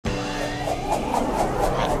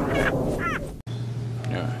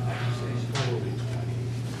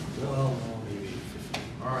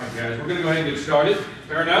we're going to go ahead and get started.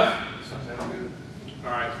 Fair enough? Sounds good. All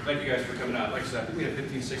right, thank you guys for coming out. Like I said, I think we have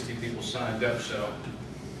 15, 16 people signed up, so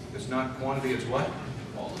it's not quantity, it's what?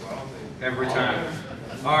 Every time.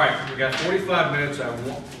 All right, we got 45 minutes.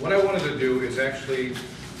 What I wanted to do is actually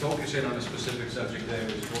focus in on a specific subject today,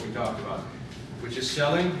 which is what we talked about, which is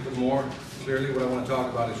selling, but more clearly what I want to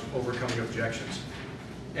talk about is overcoming objections.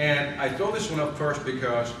 And I throw this one up first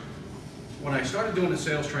because when I started doing the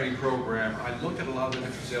sales training program, I looked at a lot of the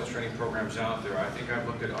different sales training programs out there. I think I've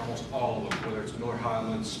looked at almost all of them, whether it's Miller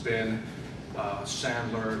Highland, Spin,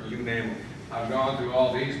 Sandler, you name them. I've gone through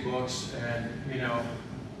all these books, and you know,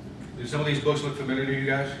 do some of these books look familiar to you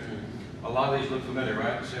guys? A lot of these look familiar,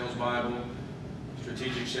 right? Sales Bible,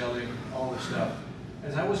 Strategic Selling, all this stuff.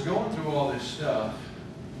 As I was going through all this stuff,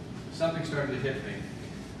 something started to hit me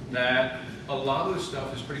that a lot of this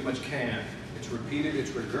stuff is pretty much canned. It's repeated,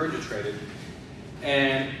 it's regurgitated,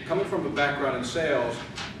 and coming from a background in sales,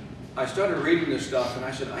 I started reading this stuff and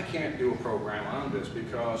I said, I can't do a program on this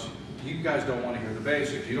because you guys don't want to hear the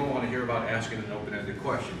basics. You don't want to hear about asking an open-ended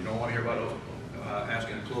question. You don't want to hear about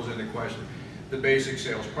asking a closed-ended question, the basic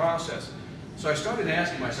sales process. So I started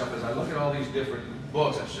asking myself, as I look at all these different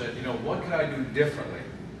books, I said, you know, what could I do differently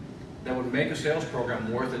that would make a sales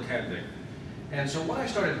program worth attending? And so what I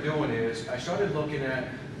started doing is, I started looking at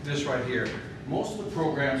this right here. Most of the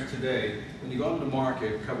programs today, when you go into the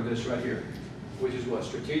market, cover this right here, which is what?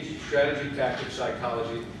 Strategy, tactics,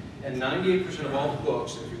 psychology, and 98% of all the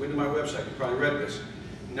books, if you went to my website, you probably read this,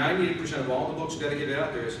 98% of all the books dedicated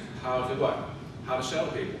out there is how to what? How to sell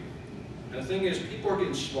to people. And the thing is, people are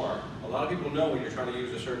getting smart. A lot of people know when you're trying to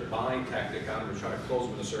use a certain buying tactic on them or try to close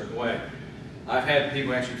them in a certain way. I've had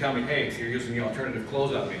people actually tell me, hey, if you're using the alternative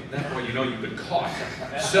close on me, that way you know you've been caught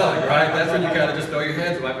selling, right? That's when you kind of just throw your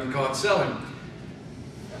hands up, I've been caught selling.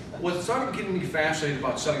 What started getting me fascinated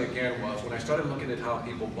about selling again was when I started looking at how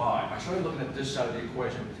people buy. I started looking at this side of the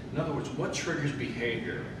equation. In other words, what triggers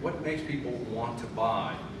behavior? What makes people want to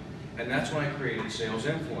buy? And that's when I created Sales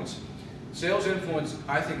Influence. Sales Influence,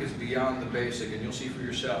 I think, is beyond the basic, and you'll see for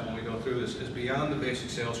yourself when we go through this, is beyond the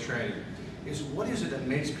basic sales training. Is what is it that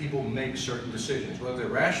makes people make certain decisions, whether they're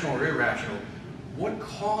rational or irrational, what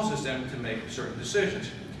causes them to make certain decisions?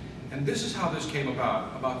 And this is how this came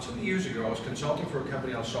about. About 2 years ago, I was consulting for a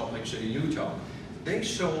company out of Salt Lake City, Utah. They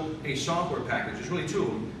sold a software package, there's really two of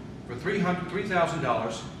them, for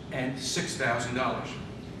 $3,000 and $6,000.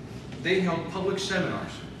 They held public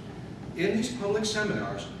seminars. In these public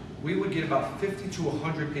seminars, we would get about 50 to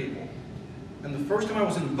 100 people. And the first time I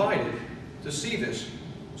was invited to see this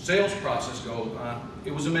sales process go on,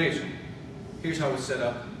 it was amazing. Here's how it's set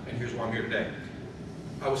up, and here's why I'm here today.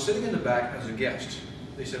 I was sitting in the back as a guest.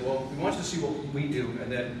 They said, well, we want you to see what we do,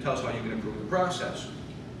 and then tell us how you can improve the process.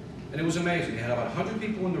 And it was amazing. They had about 100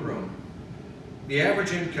 people in the room. The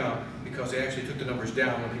average income, because they actually took the numbers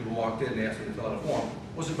down when people walked in, they asked them to fill out a form,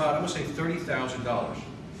 was about, I'm going to say, $30,000.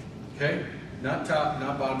 Okay? Not top,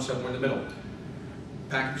 not bottom, somewhere in the middle.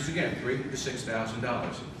 Packages again, $3,000 to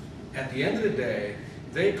 $6,000. At the end of the day,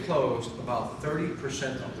 they closed about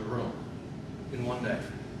 30% of the room in one day.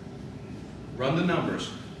 Run the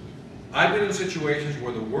numbers. I've been in situations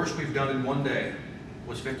where the worst we've done in one day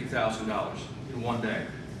was $50,000 in one day.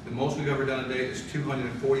 The most we've ever done a day is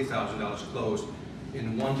 $240,000 closed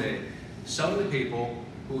in one day. Selling to people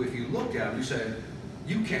who, if you looked at them, you say,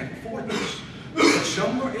 you can't afford this. But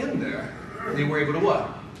somewhere in there, they were able to what?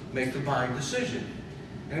 Make the buying decision.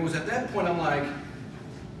 And it was at that point I'm like,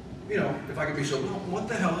 you know, if I could be so, well, what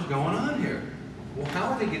the hell is going on here? Well,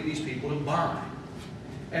 how do they get these people to buy?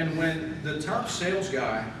 And when the top sales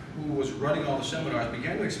guy who was running all the seminars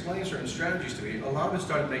began to explain certain strategies to me, a lot of it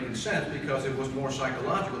started making sense because it was more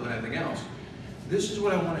psychological than anything else. This is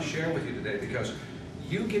what I want to share with you today, because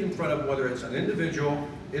you get in front of, whether it's an individual,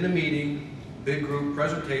 in a meeting, big group,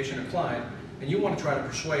 presentation, a client, and you want to try to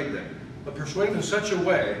persuade them. But persuade them in such a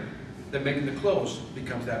way that making the close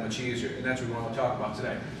becomes that much easier, and that's what we want to talk about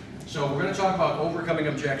today. So we're going to talk about overcoming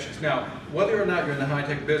objections. Now, whether or not you're in the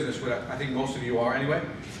high-tech business, which I think most of you are anyway,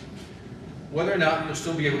 whether or not you'll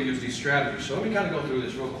still be able to use these strategies. So let me kind of go through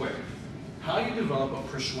this real quick. How you develop a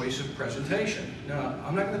persuasive presentation. Now,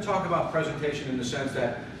 I'm not going to talk about presentation in the sense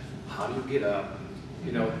that how do you get up,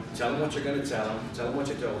 you know, tell them what you're going to tell them what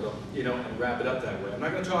you told them, you know, and wrap it up that way. I'm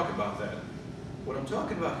not going to talk about that. What I'm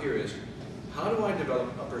talking about here is, how do I develop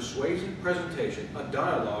a persuasive presentation, a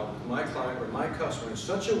dialogue with my client or my customer in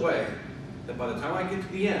such a way that by the time I get to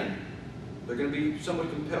the end, they're going to be somewhat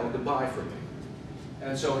compelled to buy from me.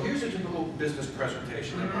 And so here's a typical business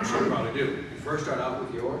presentation that most people probably do. You first start out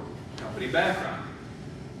with your company background.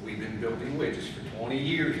 We've been building widgets for 20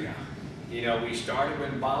 years now. You know, we started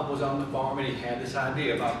when Bob was on the farm and he had this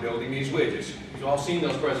idea about building these widgets. You've all seen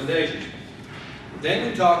those presentations. Then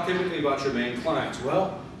we talk typically about your main clients.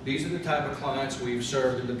 Well, these are the type of clients we've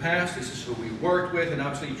served in the past. This is who we worked with, and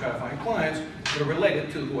obviously you try to find clients that are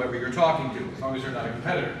related to whoever you're talking to, as long as they're not a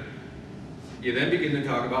competitor. You then begin to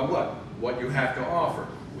talk about what you have to offer.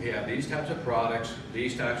 We have these types of products,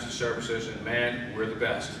 these types of services, and man, we're the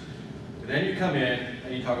best. And then you come in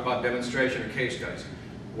and you talk about demonstration or case studies,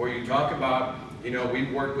 where you talk about, you know,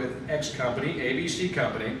 we've worked with X company, ABC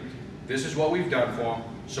company, this is what we've done for them,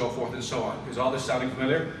 so forth and so on. Is all this sounding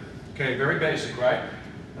familiar? Okay, very basic, right?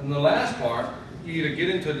 And the last part, you either get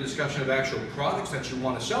into the discussion of actual products that you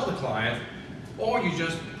want to sell the client, or you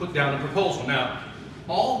just put down a proposal. Now,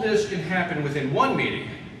 all this can happen within one meeting,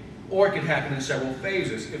 or it can happen in several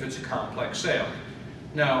phases if it's a complex sale.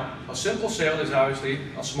 Now, a simple sale is obviously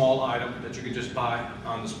a small item that you can just buy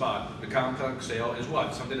on the spot. The complex sale is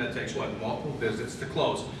what? Something that takes what? Multiple visits to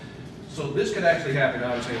close. So this could actually happen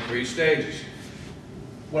obviously in 3 stages.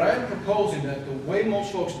 What I'm proposing that the way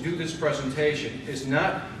most folks do this presentation is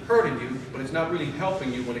not hurting you, but it's not really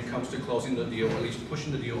helping you when it comes to closing the deal, or at least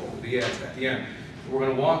pushing the deal over the edge at the end. We're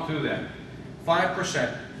going to walk through that.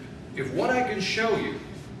 5%. If what I can show you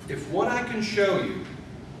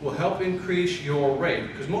will help increase your rate,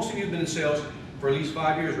 because most of you have been in sales for at least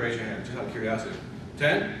 5 years, raise your hand, just out of curiosity.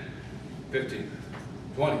 10? 15?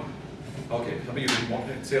 20? Okay, some of you have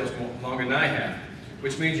been in sales longer than I have,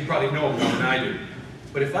 which means you probably know more than I do.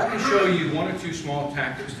 But if I can show you 1 or 2 small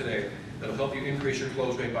tactics today that'll help you increase your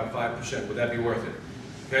close rate by 5%, would that be worth it?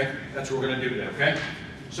 Okay? That's what we're going to do today, okay?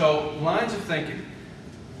 So, lines of thinking.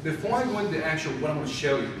 Before I go into the actual what I'm going to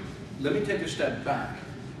show you, let me take a step back.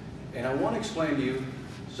 And I want to explain to you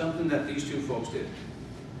something that these 2 folks did.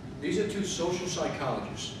 These are 2 social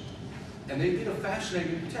psychologists, and they did a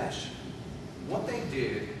fascinating test. What they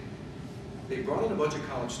did, they brought in a bunch of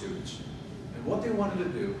college students, and what they wanted to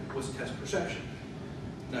do was test perception.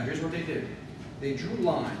 Now here's what they did. They drew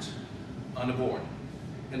lines on the board,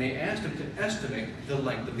 and they asked them to estimate the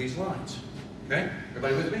length of these lines. Okay?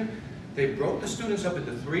 Everybody with me? They broke the students up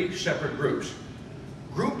into 3 separate groups.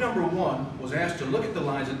 Group number 1 was asked to look at the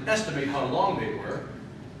lines and estimate how long they were,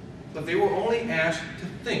 but they were only asked to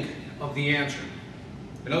think of the answer.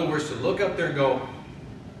 In other words, to look up there and go,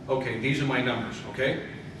 okay, these are my numbers, okay?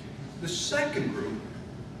 The second group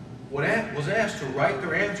was asked to write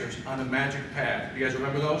their answers on a magic pad. You guys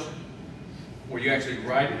remember those? Where you actually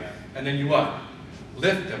write it, and then you what?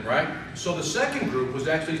 Lift them, right? So the second group was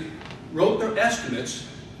actually wrote their estimates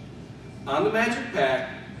on the magic pad,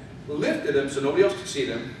 lifted them so nobody else could see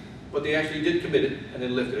them, but they actually did commit it and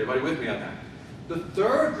then lifted. Everybody with me on that? The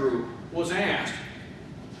third group was asked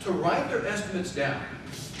to write their estimates down,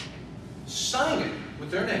 sign it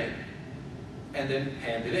with their name, and then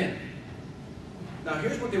hand it in. Now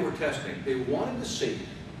here's what they were testing. They wanted to see,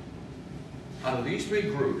 out of these 3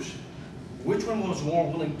 groups, which one was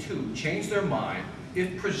more willing to change their mind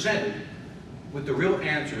if presented with the real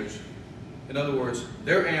answers. In other words,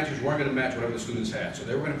 their answers weren't going to match whatever the students had, so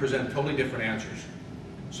they were going to present totally different answers.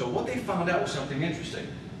 So what they found out was something interesting.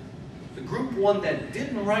 The group 1 that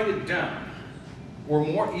didn't write it down were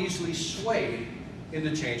more easily swayed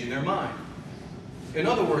into changing their mind. In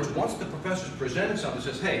other words, once the professors presented something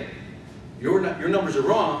that says, hey, your numbers are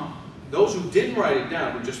wrong, those who didn't write it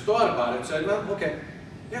down, who just thought about it, said, well, okay,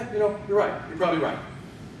 yeah, you know, you're right, you're probably right.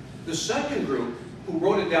 The second group, who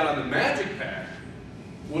wrote it down on the magic pad,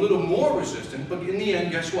 were a little more resistant, but in the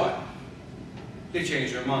end, guess what? They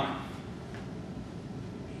changed their mind.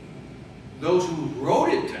 Those who wrote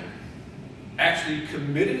it down actually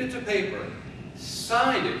committed it to paper,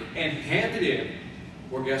 signed it, and handed it in,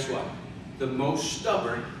 were, guess what? The most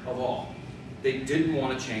stubborn of all. They didn't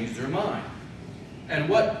want to change their mind. And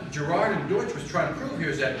what Gerard and Deutsch was trying to prove here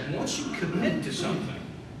is that once you commit to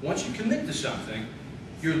something,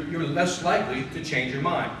 you're less likely to change your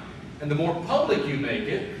mind. And the more public you make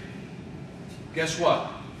it, guess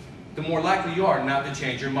what? The more likely you are not to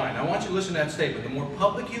change your mind. Now, I want you to listen to that statement. The more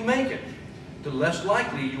public you make it, the less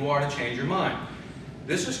likely you are to change your mind.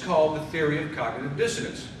 This is called the theory of cognitive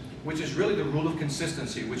dissonance, which is really the rule of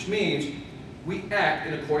consistency, which means we act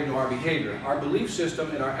in according to our behavior. Our belief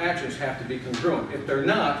system and our actions have to be congruent. If they're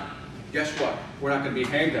not, guess what? We're not going to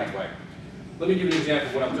behave that way. Let me give you an example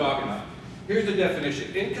of what I'm talking about. Here's the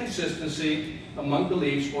definition. Inconsistency among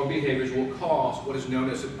beliefs or behaviors will cause what is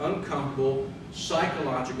known as an uncomfortable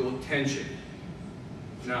psychological tension.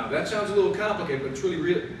 Now, that sounds a little complicated, but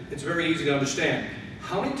it's very easy to understand.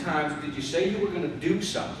 How many times did you say you were going to do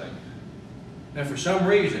something, and for some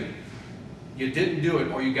reason, you didn't do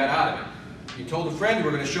it or you got out of it? You told a friend you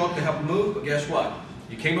were going to show up to help move, but guess what?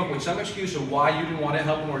 You came up with some excuse of why you didn't want to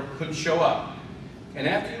help them or couldn't show up. And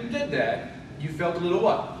after you did that, you felt a little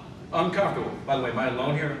what? Uncomfortable. By the way, am I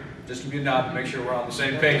alone here? Just give me a nod to make sure we're on the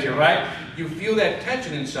same page here, right? You feel that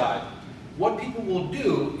tension inside. What people will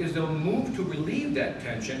do is they'll move to relieve that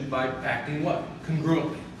tension by acting what?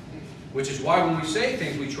 Congruently. Which is why when we say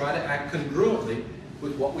things, we try to act congruently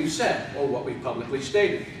with what we've said or what we've publicly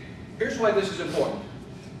stated. Here's why this is important.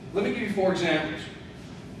 Let me give you 4 examples.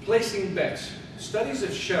 Placing bets. Studies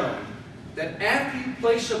have shown that after you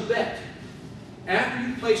place a bet,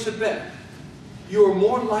 you are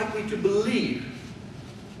more likely to believe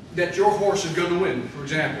that your horse is going to win, for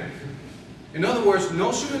example. In other words,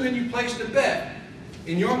 no sooner than you place the bet,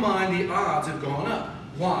 in your mind the odds have gone up.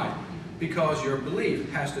 Why? Because your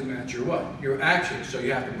belief has to match your what? Your actions, so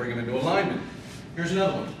you have to bring them into alignment. Here's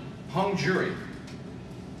another one. Hung jury.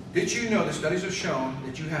 Did you know that studies have shown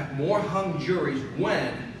that you have more hung juries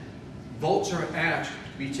when votes are asked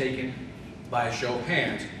to be taken by a show of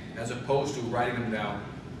hands as opposed to writing them down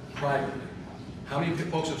privately? How many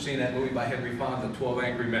folks have seen that movie by Henry Fonda, 12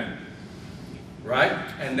 Angry Men? Right?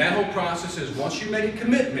 And that whole process is once you make a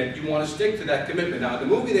commitment, you want to stick to that commitment. Now, in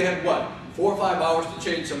the movie they had what? 4 or 5 hours to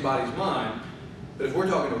change somebody's mind. But if we're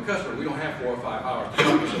talking to a customer, we don't have 4 or 5 hours to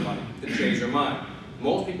talk to somebody to change their mind.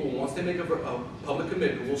 Most people, once they make a public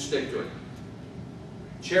commitment, will stick to it.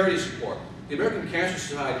 Charity support. The American Cancer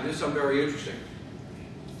Society did something very interesting.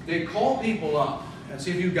 They call people up and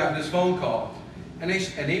see if you've gotten this phone call. And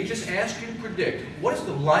they just ask you to predict what is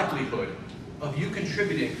the likelihood of you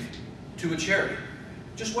contributing to a charity.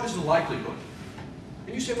 Just what is the likelihood?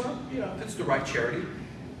 And you say, well, if it's the right charity,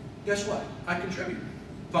 guess what? I contribute.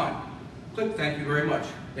 Fine. Click, thank you very much.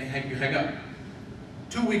 You hang up.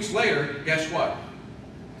 2 weeks later, guess what?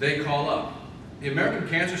 They call up. The American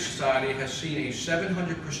Cancer Society has seen a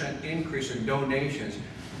 700% increase in donations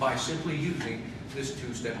by simply using this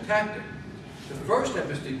 2-step tactic. The first step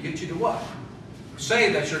is to get you to what?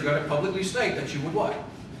 Say that you're going to publicly state that you would what?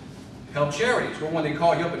 Help charities. Well, when they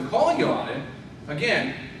call you up and call you on it,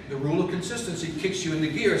 again, the rule of consistency kicks you into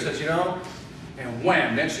gear and says, and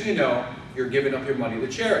wham, next thing you know, you're giving up your money to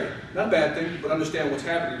charity. Not a bad thing, but understand what's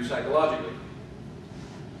happening to you psychologically.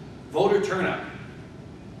 Voter turnout.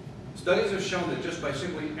 Studies have shown that just by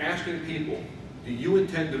simply asking people, do you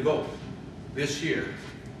intend to vote this year,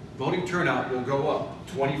 voting turnout will go up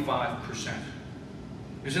 25%.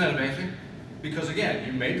 Isn't that amazing? Because again,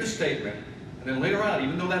 you made the statement, and then later on,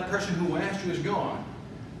 even though that person who asked you is gone,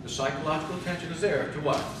 the psychological tension is there to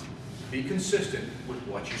what? Be consistent with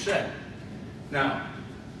what you said. Now,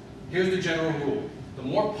 here's the general rule. The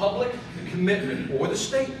more public the commitment or the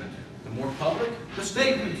statement, the more public the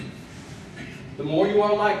statement, the more you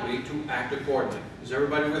are likely to act accordingly. Is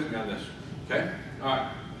everybody with me on this? Okay? All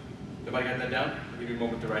right. Everybody got that down? I'll give you a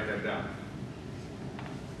moment to write that down.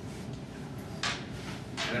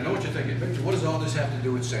 And I know what you're thinking, Victor, what does all this have to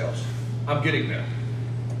do with sales? I'm getting there.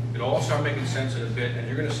 It'll all start making sense in a bit, and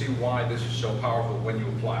you're going to see why this is so powerful when you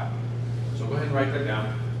apply it. So go ahead and write that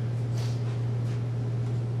down.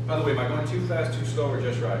 By the way, am I going too fast, too slow, or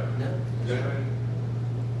just right? No. Just right?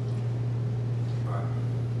 All right.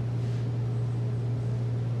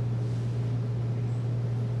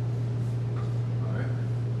 All right.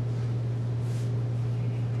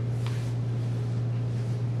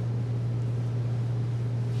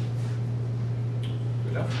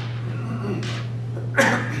 Good enough?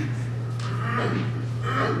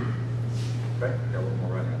 Okay, got a little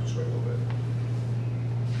more writing. I'll just wait a little bit.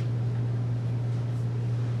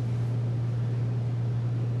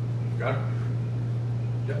 Got it?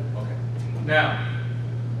 Yep, okay. Now,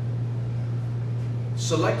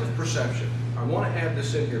 selective perception. I want to add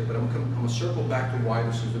this in here, but I'm going to circle back to why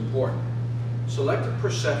this is important. Selective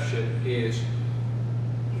perception is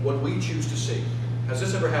what we choose to see. Has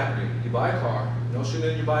this ever happened to you? You buy a car, no sooner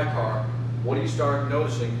than you buy a car, what do you start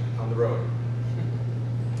noticing on the road?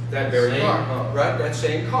 That very car, right? That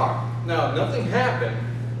same car. Now, nothing happened.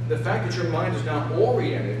 The fact that your mind is now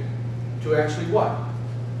oriented to actually what?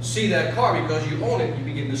 See that car because you own it, you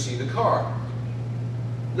begin to see the car.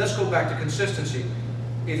 Let's go back to consistency.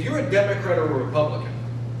 If you're a Democrat or a Republican,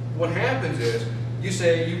 what happens is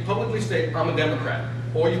you publicly state, I'm a Democrat,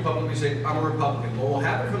 or you publicly say, I'm a Republican. What will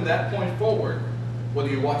happen from that point forward, whether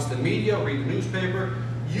you watch the media, read the newspaper,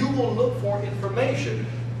 you will look for information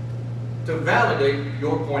to validate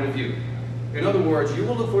your point of view. In other words, you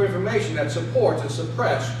will look for information that supports and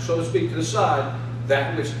suppresses, so to speak, to the side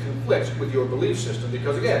that which conflicts with your belief system,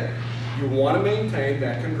 because again, you want to maintain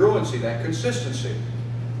that congruency, that consistency.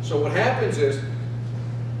 So what happens is,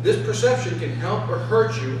 this perception can help or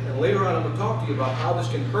hurt you, and later on I'm going to talk to you about how this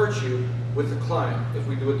can hurt you with the client if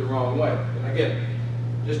we do it the wrong way. And again,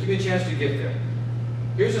 Just give me a chance to get there.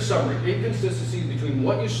 Here's a summary. Inconsistency between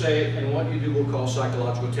what you say and what you do will cause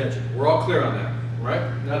psychological tension. We're all clear on that,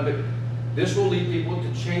 right? Not a big. This will lead people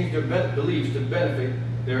to change their beliefs to benefit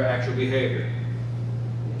their actual behavior.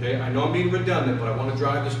 Okay, I know I'm being redundant, but I want to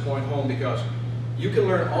drive this point home because you can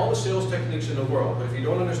learn all the sales techniques in the world, but if you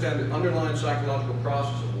don't understand the underlying psychological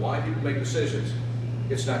process of why people make decisions,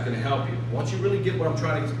 it's not going to help you. Once you really get what I'm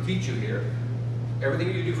trying to teach you here,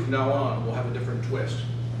 everything you do from now on will have a different twist.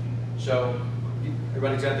 So,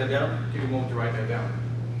 everybody's got that down? Give me a moment to write that down.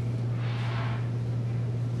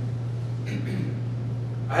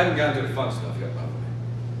 I haven't gotten to the fun stuff yet, by the way.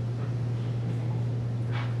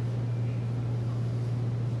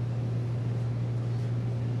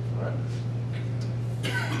 All right.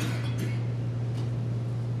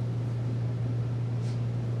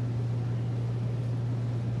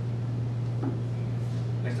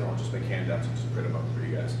 Next time I'll just make handouts and just print them up for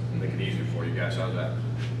you guys. Make it easier for you guys. How's that?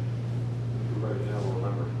 Right now, we'll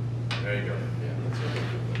remember. There you go. Yeah, that's it.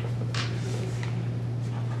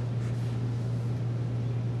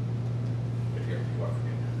 Here, before I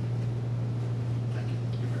forget. Thank you.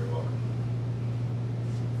 You're very welcome.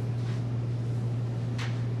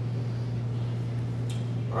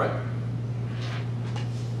 All right.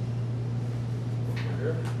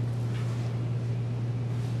 Here.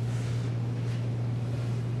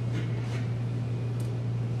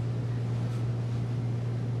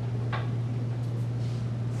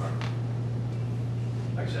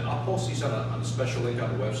 Like I said, I'll post these on a special link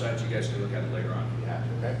on the website so you guys can look at it later on if you have to,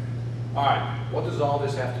 okay? All right, what does all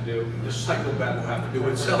this have to do? This psychopath will have to do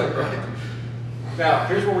with selling, right? Now,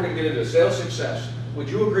 here's where we're going to get into sales success. Would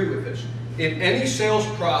you agree with this? In any sales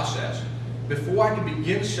process, before I can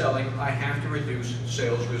begin selling, I have to reduce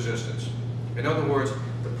sales resistance. In other words,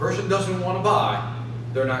 if the person doesn't want to buy,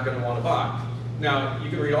 they're not going to want to buy. Now, you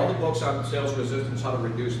can read all the books on sales resistance, how to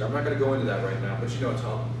reduce it. I'm not going to go into that right now, but you know it's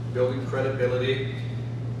all building credibility,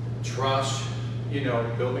 trust, you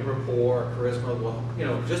know, building rapport, charisma, well, you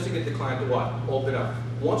know, just to get the client to what? Open up.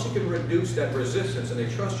 Once you can reduce that resistance and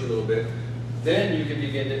they trust you a little bit, then you can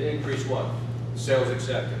begin to increase what? Sales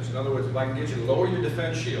acceptance. In other words, if I can get you to lower your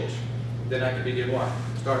defense shields, then I can begin what?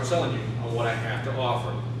 Start selling you on what I have to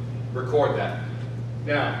offer. Record that.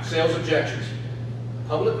 Now, sales objections.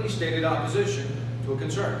 Publicly stated opposition to a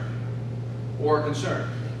concern or a concern.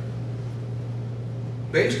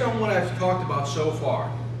 Based on what I've talked about so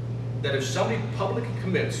far, that if somebody publicly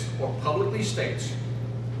commits or publicly states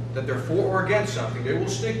that they're for or against something, they will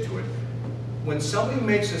stick to it. When somebody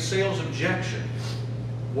makes a sales objection,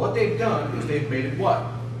 what they've done is they've made it what?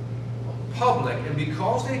 Public. And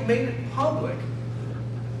because they've made it public,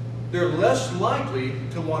 they're less likely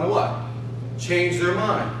to want to what? Change their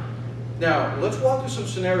mind. Now, let's walk through some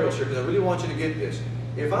scenarios here because I really want you to get this.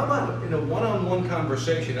 If I'm in a one-on-one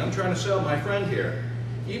conversation, I'm trying to sell my friend here,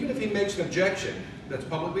 even if he makes an objection that's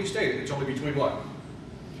publicly stated, it's only between what?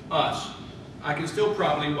 Us. I can still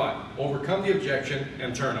probably what? Overcome the objection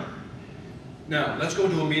and turn them. Now, let's go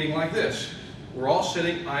to a meeting like this. We're all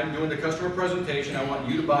sitting, I'm doing the customer presentation, I want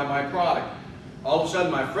you to buy my product. All of a sudden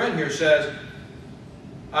my friend here says,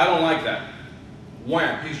 I don't like that.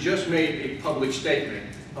 Wham, he's just made a public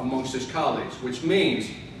statement amongst his colleagues, which means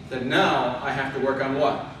that now I have to work on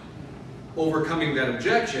what? Overcoming that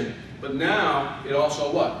objection, but now it also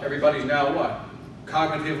what? Everybody's now what?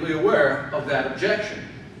 Cognitively aware of that objection.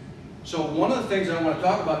 So one of the things I want to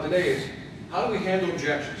talk about today is how do we handle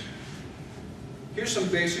objections? Here's some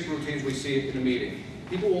basic routines we see in a meeting.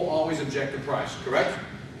 People will always object to price, correct?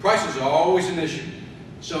 Price is always an issue.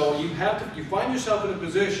 So you find yourself in a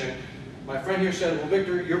position, my friend here said, well,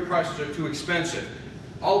 Victor, your prices are too expensive.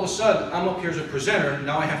 All of a sudden, I'm up here as a presenter,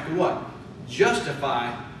 now I have to what?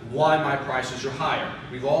 Justify why my prices are higher.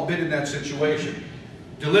 We've all been in that situation.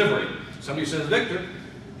 Delivery. Somebody says, Victor,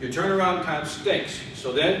 your turnaround time stinks.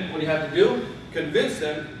 So then, what do you have to do? Convince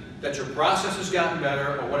them that your process has gotten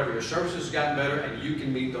better, or whatever, your service has gotten better, and you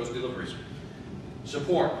can meet those deliveries.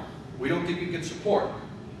 Support. We don't think you can support,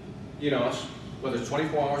 you know, us, whether it's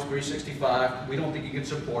 24 hours, 365, we don't think you can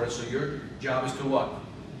support it, so your job is to what?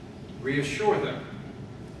 Reassure them.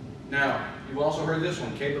 Now, you've also heard this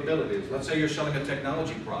one, capabilities. Let's say you're selling a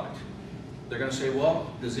technology product. They're going to say,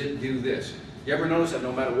 well, does it do this? You ever notice that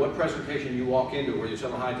no matter what presentation you walk into where you're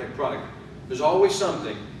selling a high-tech product, there's always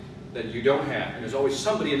something that you don't have. And there's always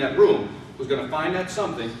somebody in that room who's going to find that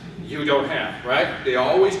something you don't have, right? They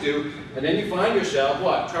always do. And then you find yourself,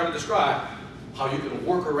 what? Trying to describe how you can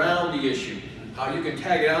work around the issue, how you can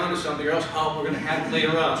tag it on to something else, how we're going to have it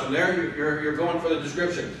later on. So there you're going for the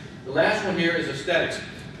description. The last one here is aesthetics.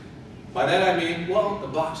 By that I mean, well, the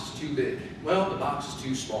box is too big. Well, the box is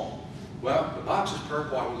too small. Well, the box is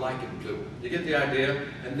purple, I would like it blue. You get the idea?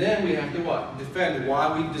 And then we have to what? Defend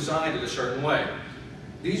why we designed it a certain way.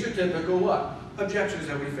 These are typical what? Objections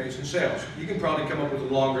that we face in sales. You can probably come up with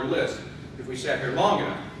a longer list if we sat here long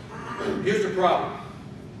enough. Here's the problem.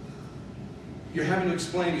 You're having to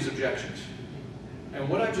explain these objections. And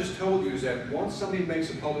what I just told you is that once somebody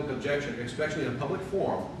makes a public objection, especially in a public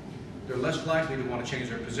forum, they're less likely to want to change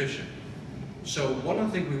their position. So one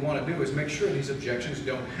of the things we want to do is make sure these objections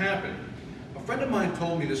don't happen. A friend of mine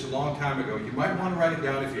told me this a long time ago. You might want to write it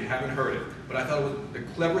down if you haven't heard it, but I thought it was the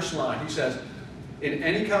cleverest line. He says, in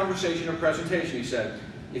any conversation or presentation, he said,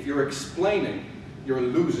 if you're explaining, you're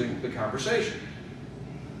losing the conversation.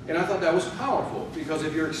 And I thought that was powerful, because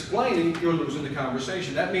if you're explaining, you're losing the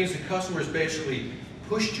conversation. That means the customer's basically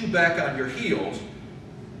pushed you back on your heels,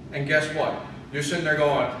 and guess what? You're sitting there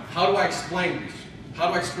going, how do I explain this? How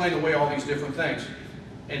do I explain away all these different things?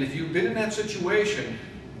 And if you've been in that situation,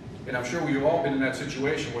 and I'm sure we've all been in that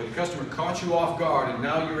situation where the customer caught you off guard and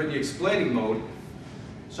now you're in the explaining mode,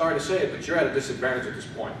 sorry to say it, but you're at a disadvantage at this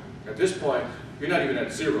point. At this point, you're not even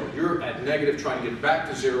at zero. You're at negative trying to get back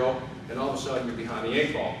to zero, and all of a sudden you're behind the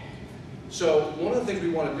 8 ball. So one of the things we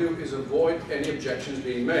want to do is avoid any objections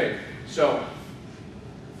being made. So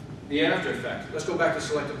the after effect. Let's go back to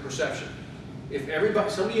selective perception. If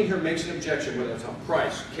somebody in here makes an objection, whether it's on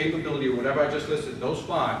price, capability, or whatever I just listed, those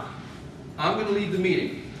 5, I'm going to leave the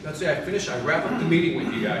meeting. Let's say I finish, I wrap up the meeting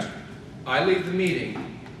with you guys. I leave the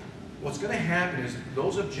meeting. What's going to happen is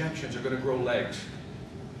those objections are going to grow legs.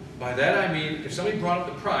 By that I mean, if somebody brought up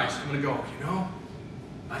the price, I'm going to go, you know,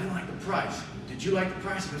 I didn't like the price. Did you like the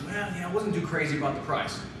price? He goes, well, yeah, I wasn't too crazy about the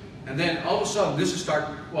price. And then all of a sudden, this is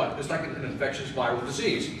what? It's like an infectious viral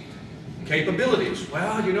disease. Capabilities.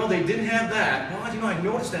 Well, you know, they didn't have that. Well, you know, I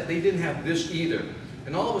noticed that they didn't have this either.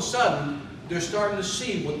 And all of a sudden, they're starting to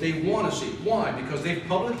see what they want to see. Why? Because they've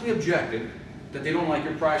publicly objected that they don't like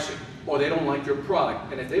your pricing, or they don't like your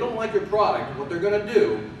product. And if they don't like your product, what they're going to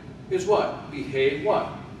do is what? Behave what?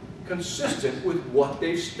 Consistent with what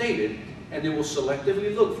they've stated, and they will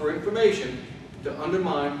selectively look for information to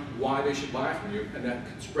undermine why they should buy from you, and that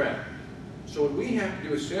can spread. So what we have to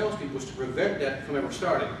do as salespeople is to prevent that from ever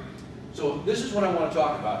starting. So this is what I want to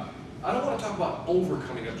talk about. I don't want to talk about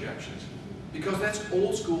overcoming objections, because that's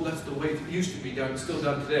old school, that's the way it used to be done, it's still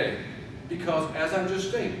done today. Because as I'm just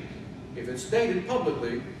stating, if it's stated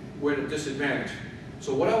publicly, we're at a disadvantage.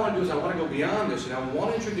 So what I want to do is I want to go beyond this, and I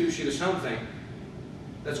want to introduce you to something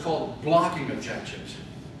that's called blocking objections.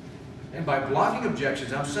 And by blocking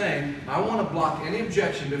objections, I'm saying I want to block any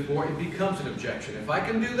objection before it becomes an objection. If I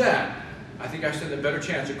can do that, I think I stand a better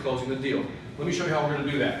chance of closing the deal. Let me show you how we're going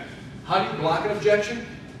to do that. How do you block an objection?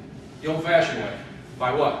 The old-fashioned way.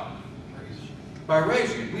 By what? By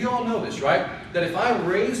raising it. We all know this, right? That if I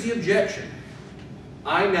raise the objection,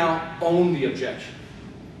 I now own the objection.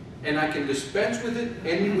 And I can dispense with it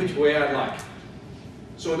any which way I like.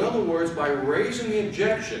 So in other words, by raising the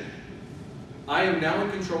objection, I am now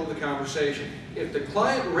in control of the conversation. If the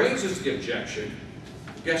client raises the objection,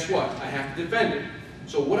 guess what? I have to defend it.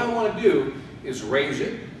 So what I want to do is raise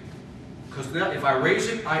it, because now if I raise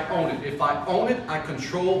it, I own it. If I own it, I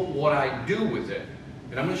control what I do with it.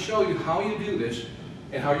 And I'm going to show you how you do this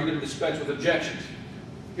and how you're going to dispense with objections.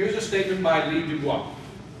 Here's a statement by Lee Dubois.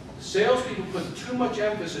 Salespeople put too much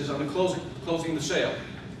emphasis on the closing the sale.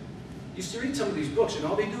 You used to read some of these books, and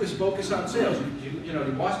all they do is focus on sales. You know,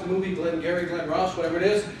 you watch the movie Glenn Ross, whatever it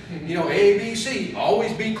is, you know, A, B, C,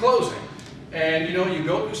 always be closing. And you know, you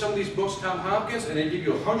go through some of these books, Tom Hopkins, and they give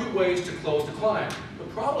you 100 ways to close the client. The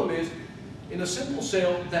problem is, in a simple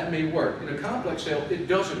sale, that may work. In a complex sale, it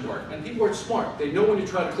doesn't work. And people are smart. They know when you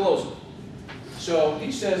try to close them. So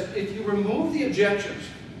he says, if you remove the objections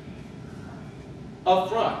up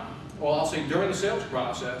front, well, I'll say during the sales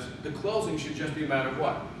process, the closing should just be a matter of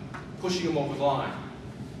what? Pushing them over the line.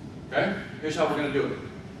 Okay? Here's how we're going to do it.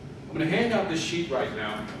 I'm going to hand out this sheet right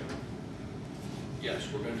now. Yes,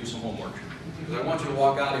 we're going to do some homework, because I want you to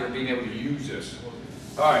walk out of here being able to use this.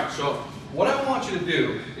 All right, so what I want you to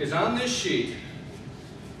do is on this sheet,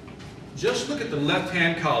 just look at the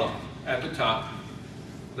left-hand column at the top.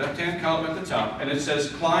 Left-hand column at the top, and it says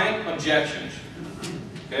client objections.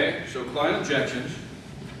 Okay, so client objections.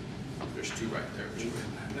 There's 2 right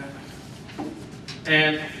there.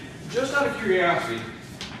 And just out of curiosity,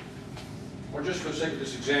 or just for the sake of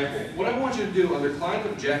this example, what I want you to do under client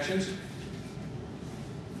objections,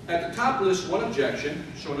 at the top list one objection.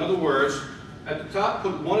 So in other words, at the top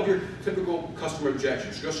put one of your typical customer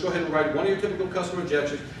objections. Just go ahead and write one of your typical customer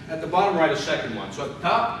objections. At the bottom write a second one. So at the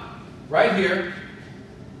top, right here,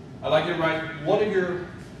 I'd like you to write one of your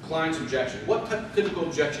client's objection. What typical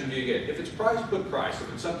objection do you get? If it's price, put price.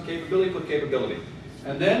 If it's something capability, put capability.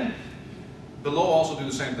 And then below also do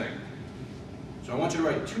the same thing. So I want you to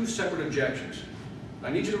write 2 separate objections. I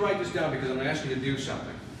need you to write this down because I'm going to ask you to do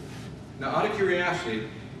something. Now, out of curiosity,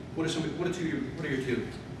 what are your 2?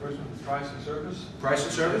 First one is price and service. Price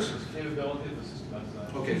and service? This is capability, this is design.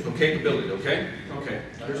 Okay, so capability, okay? Okay.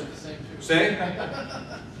 There's the same too. Same?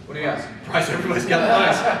 What do you ask? Price, everybody's got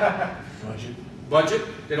price. Budget. Budget?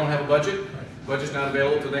 They don't have a budget? Budget's not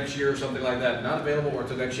available till next year or something like that. Not available or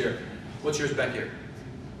till next year. What's yours back here?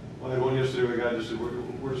 Well, I had one yesterday where a guy just said,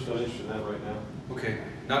 we're just not interested in that right now. Okay,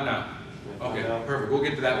 not now. Yeah, Okay, not now. perfect. We'll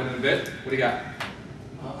get to that one in a bit. What do you got?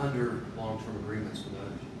 Under long-term agreements with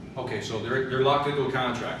others. Okay, so they're locked into a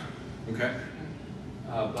contract. Okay?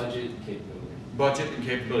 Budget capability. Budget and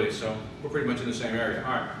capability, so we're pretty much in the same area.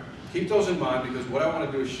 All right, keep those in mind because what I want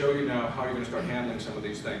to do is show you now how you're going to start handling some of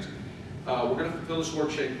these things. We're going to fill this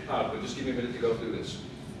worksheet out, but just give me a minute to go through this.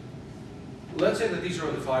 Let's say that these are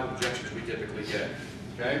the 5 objections we typically get.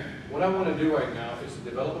 Okay? What I want to do right now is to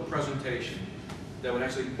develop a presentation that would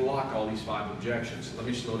actually block all these 5 objections. Let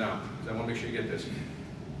me slow down because I want to make sure you get this.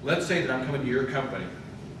 Let's say that I'm coming to your company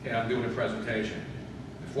and I'm doing a presentation.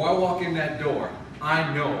 Before I walk in that door,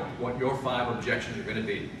 I know what your 5 objections are going to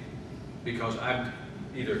be because I've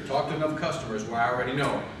either talked to enough customers where I already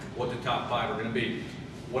know what the top 5 are going to be.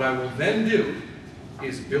 What I will then do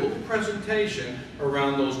is build a presentation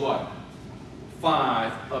around those what?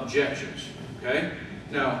 5 objections, okay?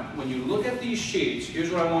 Now, when you look at these sheets, here's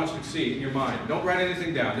what I want you to see in your mind. Don't write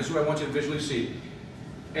anything down. This is what I want you to visually see.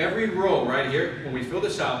 Every row right here, when we fill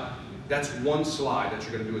this out, that's 1 slide that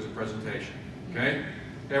you're going to do as a presentation, okay?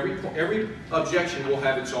 Every objection will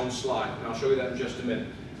have its own slide, and I'll show you that in just a minute.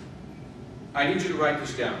 I need you to write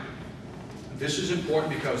this down. This is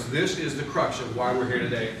important because this is the crux of why we're here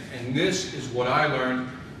today, and this is what I learned,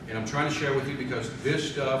 and I'm trying to share with you because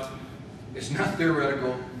this stuff is not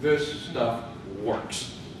theoretical, this stuff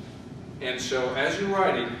works. And so as you're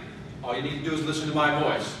writing, all you need to do is listen to my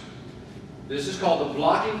voice. This is called the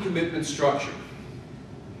blocking commitment structure.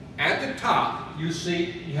 At the top, you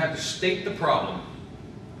see you have to state the problem.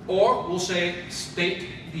 Or we'll say state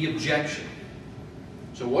the objection.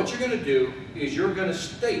 So what you're going to do is you're going to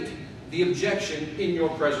state the objection in your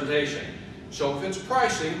presentation. So if it's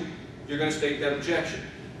pricing, you're going to state that objection.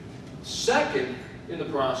 Second, in the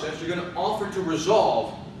process, you're going to offer to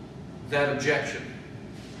resolve that objection.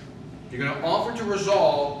 You're going to offer to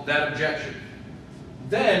resolve that objection.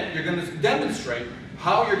 Then you're going to demonstrate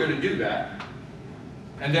how you're going to do that.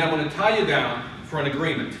 And then I'm going to tie you down for an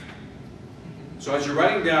agreement. So as you're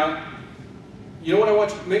writing down, you know what I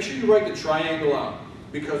want you to make sure you write the triangle out.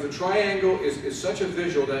 Because the triangle is such a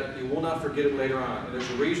visual that you will not forget it later on. And there's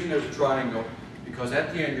a reason there's a triangle, because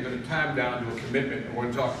at the end you're going to tie them down to a commitment, and we're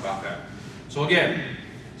going to talk about that. So again,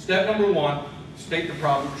 step number 1, state the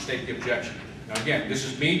problem or state the objection. Now again, this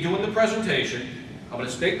is me doing the presentation. I'm going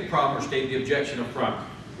to state the problem or state the objection up front.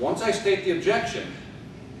 Once I state the objection,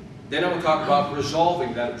 then I'm going to talk about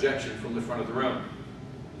resolving that objection from the front of the room.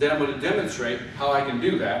 Then I'm going to demonstrate how I can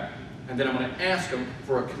do that, and then I'm going to ask them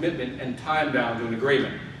for a commitment and tie them down to an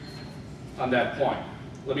agreement on that point.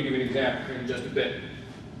 Let me give you an example here in just a bit.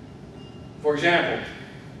 For example,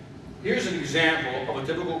 here's an example of a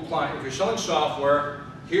typical client. If you're selling software,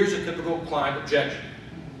 here's a typical client objection.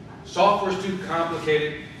 Software's too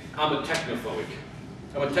complicated. I'm a technophobe.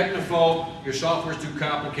 I'm a technophobe. Your software's too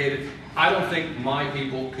complicated. I don't think my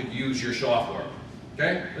people could use your software.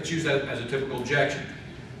 Okay? Let's use that as a typical objection.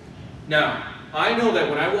 Now, I know that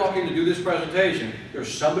when I walk in to do this presentation,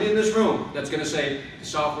 there's somebody in this room that's going to say, the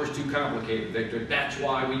software's too complicated, Victor. That's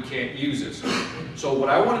why we can't use this. So what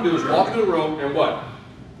I want to do is walk into the room and what?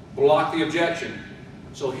 Block the objection.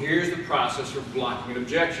 So here's the process for blocking an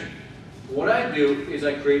objection. What I do is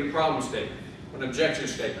I create a problem statement, an objection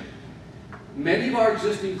statement. Many of our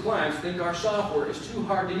existing clients think our software is too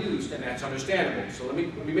hard to use, and that's understandable. So let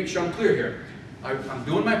me make sure I'm clear here. I'm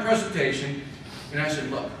doing my presentation, and I said,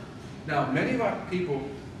 look, now many of our people,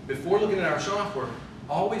 before looking at our software,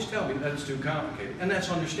 always tell me that it's too complicated, and that's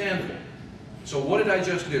understandable. So what did I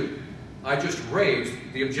just do? I just raised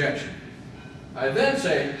the objection. I then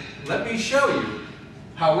say, let me show you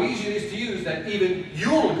how easy it is to use that even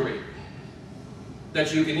you'll agree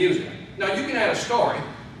that you can use it. Now you can add a story,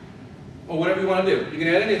 or whatever you want to do. You can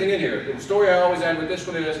add anything in here. The story I always add with this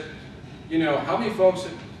one is, you know, how many folks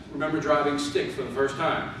remember driving stick for the first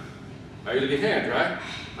time? I usually get hands, right?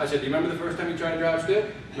 I said, do you remember the first time you tried to drive stick?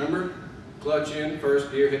 Remember? Clutch in,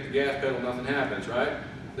 first gear, hit the gas pedal, nothing happens, right?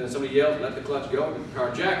 Then somebody yells, let the clutch go, the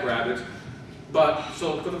car jackrabbits. But,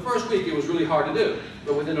 so for the first week, it was really hard to do.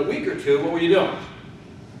 But within a week or two, what were you doing?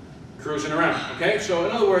 cruising around, okay? So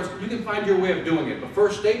in other words, you can find your way of doing it, but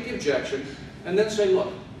first state the objection, and then say,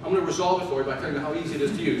 look, I'm going to resolve it for you by telling you how easy it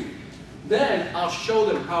is to use. Then I'll show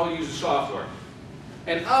them how to use the software.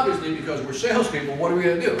 And obviously, because we're salespeople, what are we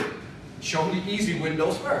going to do? Show them the easy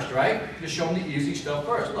windows first, right? Just show them the easy stuff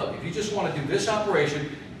first. Look, if you just want to do this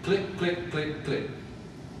operation, click, click, click, click.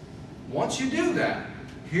 Once you do that,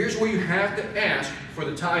 here's where you have to ask for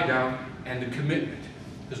the tie down and the commitment.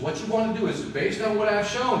 Because what you want to do is, based on what I've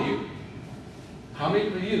shown you, how many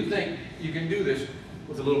of you think you can do this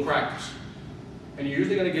with a little practice? And you're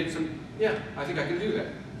usually going to get some, yeah, I think I can do that.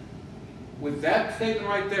 With that thing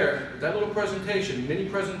right there, that little presentation, mini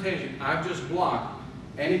presentation, I've just blocked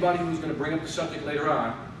anybody who's going to bring up the subject later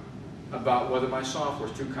on about whether my software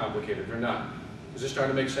is too complicated or not. Is this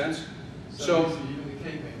starting to make sense? So even the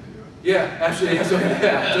caveman could do it. yeah, actually,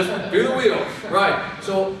 yeah, just do the wheel, right?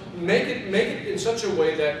 So make it in such a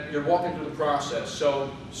way that you're walking through the process.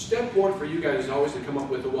 So step one for you guys is always to come up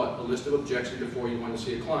with a what? A list of objections before you want to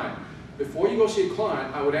see a client. Before you go see a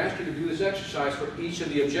client, I would ask you to do this exercise for each of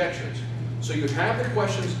the objections. So you have the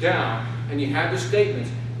questions down and you have the statements,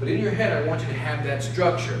 but in your head I want you to have that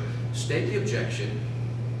structure. State the objection,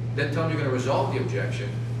 then tell them you're going to resolve the objection,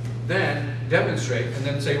 then demonstrate, and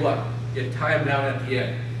then say what? You tie them down at the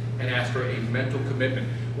end and ask for a mental commitment.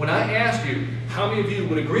 When I ask you, how many of you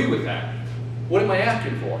would agree with that? What am I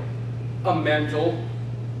asking for? A mental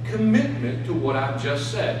commitment to what I've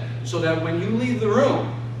just said, so that when you leave the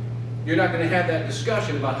room, you're not going to have that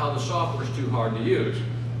discussion about how the software is too hard to use,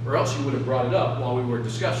 or else you would have brought it up while we were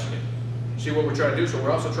discussing it. See what we're trying to do? So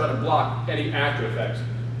we're also trying to block any after effects.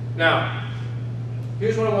 Now,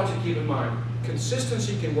 here's what I want you to keep in mind.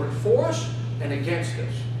 Consistency can work for us and against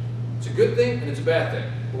us. It's a good thing and it's a bad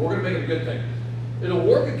thing, but we're going to make it a good thing. It'll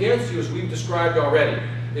work against you as we've described already.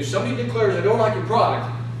 If somebody declares, I don't like your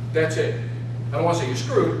product, that's it. I don't want to say you're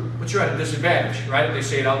screwed, but you're at a disadvantage, right? If they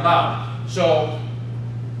say it out loud. So,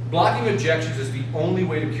 blocking objections is the only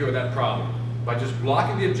way to cure that problem, by just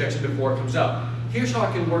blocking the objection before it comes up. Here's how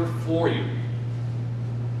it can work for you.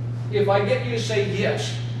 If I get you to say,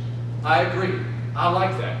 yes, I agree, I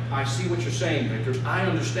like that, I see what you're saying, Victor, I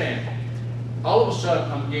understand. All of a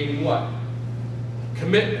sudden, I'm gaining what?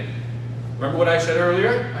 Commitment. Remember what I said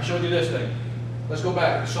earlier? I showed you this thing. Let's go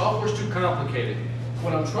back. The software's too complicated.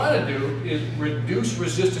 What I'm trying to do is reduce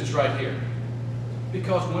resistance right here.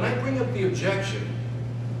 Because when I bring up the objection,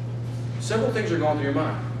 several things are going through your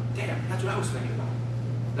mind. Damn, that's what I was thinking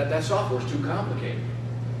about. That software is too complicated.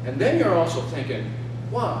 And then you're also thinking,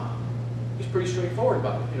 wow, he's pretty straightforward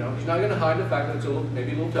about it. You know, he's not going to hide the fact that it's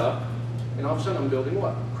maybe a little tough. And all of a sudden I'm building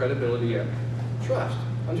what? Credibility and trust.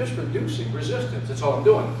 I'm just reducing resistance. That's all I'm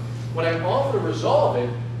doing. When I offer to resolve it,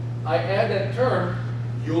 I add that term,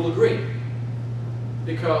 you'll agree.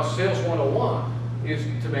 Because Sales 101 is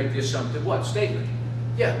to make the assumptive what? Statement.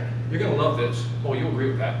 Yeah, you're going to love this. Oh, you'll agree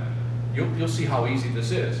with that. You'll see how easy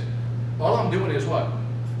this is. All I'm doing is what?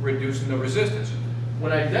 Reducing the resistance.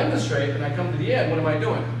 When I demonstrate and I come to the end, what am I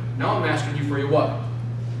doing? Now I'm asking you for your what?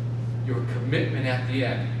 Your commitment at the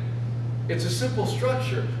end. It's a simple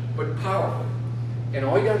structure, but powerful. And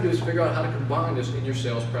all you got to do is figure out how to combine this in your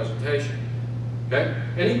sales presentation. Okay?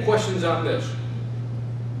 Any questions on this?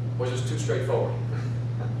 Or is this too straightforward?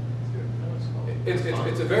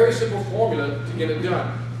 It's a very simple formula to get it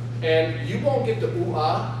done. And you won't get the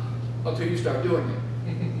ooh-ah until you start doing it.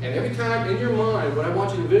 And every time in your mind, what I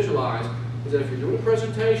want you to visualize is that if you're doing a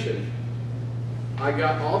presentation, I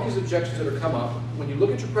got all these objections that are come up. When you look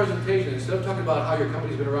at your presentation, instead of talking about how your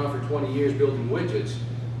company's been around for 20 years building widgets,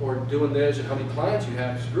 or doing this and how many clients you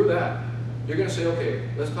have, screw that. You're going to say, okay,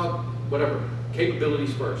 let's talk whatever,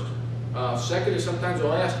 capabilities first. Second is sometimes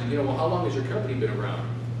I'll ask you, well, how long has your company been around?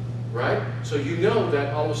 Right? So you know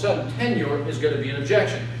that all of a sudden tenure is going to be an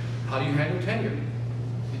objection. How do you handle tenure?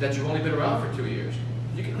 That you've only been around for 2 years.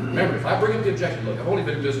 You can remember, if I bring up the objection, look, I've only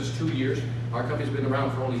been in business 2 years. Our company's been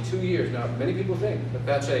around for only 2 years. Now, many people think that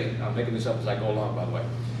that's I'm making this up as I go along, by the way.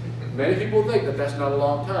 Many people think that that's not a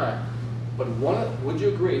long time. But would you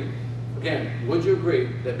agree, again, would you agree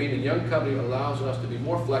that being a young company allows us to be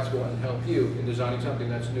more flexible and help you in designing something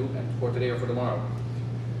that's new and for today or for tomorrow?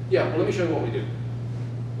 Yeah, well, let me show you what we do.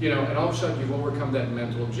 And all of a sudden you've overcome that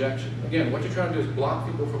mental objection. Again, what you're trying to do is block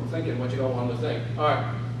people from thinking what you don't want them to think. All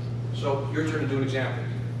right, so your turn to do an example.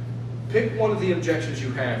 Pick one of the objections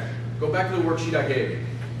you have. Go back to the worksheet I gave you.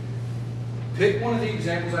 Pick one of the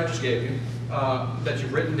examples I just gave you that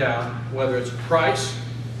you've written down, whether it's price.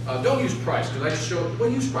 Don't use price, because I just showed, well,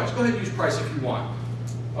 use price. Go ahead and use price if you want.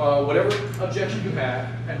 Whatever objection you have,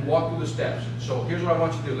 and walk through the steps. So here's what I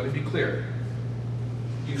want you to do. Let me be clear.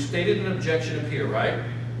 You stated an objection up here, right?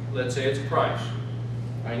 Let's say it's price.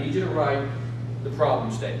 I need you to write the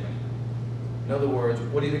problem statement. In other words,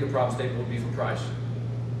 what do you think a problem statement would be for price?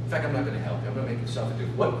 In fact, I'm not going to help you. I'm going to make it self-do.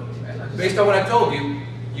 What? Based on what I told you,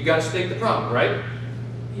 you got to state the problem, right?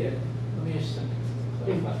 Yeah, let me just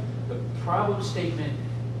clarify. The problem statement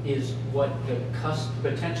is what the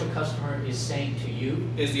potential customer is saying to you?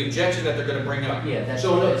 Is the objection that they're going to bring up. Yeah, that's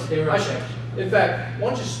their I should- objection. In fact, why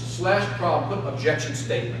don't you slash problem, put objection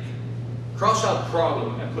statement. Cross out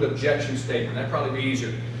problem and put objection statement. That'd probably be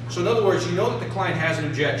easier. So in other words, you know that the client has an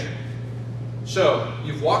objection. So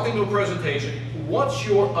you've walked into a presentation. What's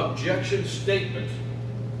your objection statement?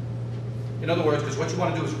 In other words, because what you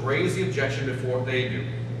want to do is raise the objection before they do.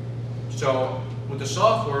 So with the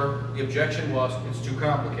software, the objection was it's too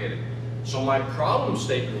complicated. So my problem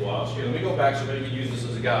statement was, here, let me go back so maybe you can use this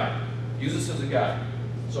as a guide. Use this as a guide.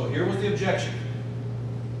 So here was the objection.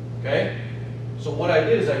 Okay? So what I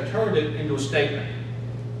did is I turned it into a statement.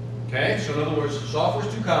 Okay? So in other words, software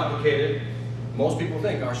is too complicated. Most people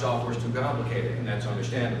think our software is too complicated, and that's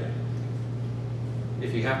understandable.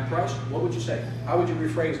 If you have price, what would you say? How would you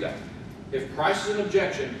rephrase that? If price is an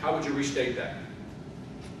objection, how would you restate that?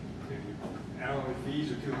 Hourly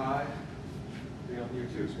fees are too high. You're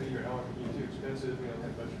too expensive. Your hourly fees are too expensive. We don't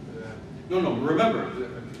have budget for that. No, remember,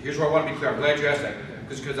 here's where I want to be clear. I'm glad you asked that,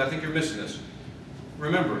 because I think you're missing this.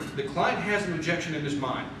 Remember, the client has an objection in his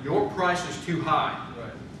mind. Your price is too high.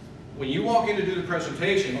 Right. When you walk in to do the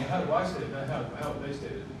presentation, Well, how do I state it? How would they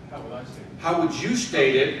state it? How would I state it? how would you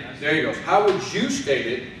state it? There you go. How would you state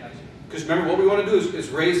it? Because remember, what we want to do is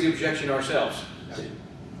raise the objection ourselves.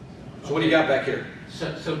 So what do you got back here?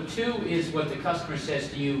 So 2 is what the customer says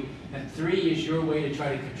to you, and 3 is your way to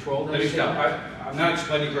try to control those Let me stop. statements? I'm not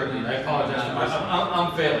explaining correctly. I apologize.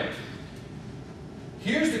 I'm failing.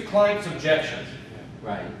 Here's the client's objection.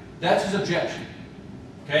 Right. That's his objection.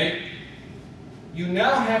 Okay? You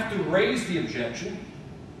now have to raise the objection.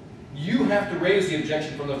 You have to raise the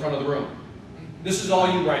objection from the front of the room. This is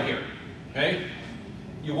all you right here. Okay?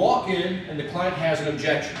 You walk in and the client has an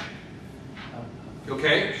objection.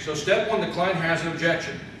 Okay? So step 1, the client has an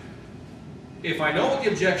objection. If I know what the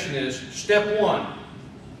objection is, step 1,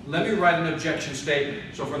 let me write an objection statement.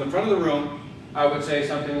 So from the front of the room, I would say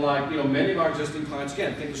something like, many of our existing clients,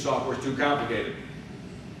 again, think the software is too complicated.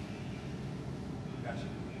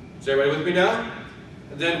 Is everybody with me now?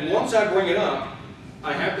 And then once I bring it up,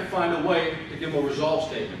 I have to find a way to give them a resolve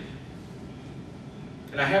statement.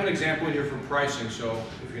 And I have an example in here for pricing, so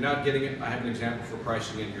if you're not getting it, I have an example for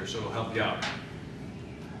pricing in here, so it'll help you out.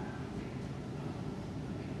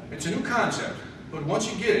 It's a new concept, but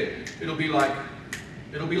once you get it, it'll be like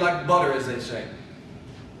butter, as they say.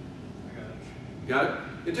 Got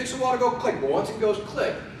it? It takes a while to go click, but once it goes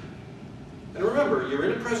click, and remember, you're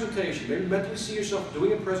in a presentation, maybe mentally see yourself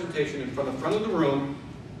doing a presentation in front of the room,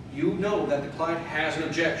 you know that the client has an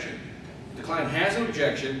objection. If the client has an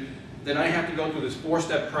objection, then I have to go through this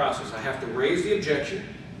 4-step process. I have to raise the objection,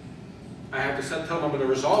 I have to tell them I'm going to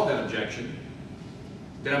resolve that objection,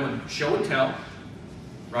 then I'm going to show and tell,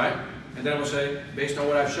 right? And then I'm going to say, based on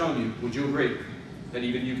what I've shown you, would you agree that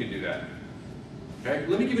even you can do that? Okay,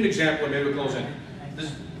 let me give you an example and maybe we'll close in.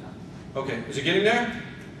 Okay, is it getting there?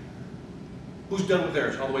 Who's done with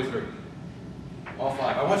theirs all the way through? All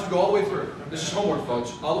 5. I want you to go all the way through. This is homework,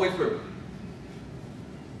 folks, all the way through.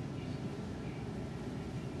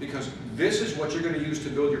 Because this is what you're going to use to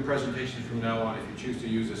build your presentation from now on if you choose to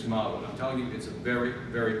use this model. And I'm telling you, it's a very,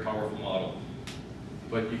 very powerful model.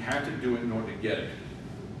 But you have to do it in order to get it.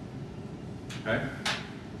 Okay?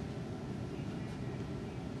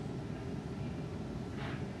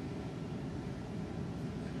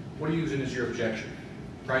 What are you using as your objection?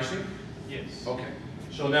 Pricing? Yes. Okay.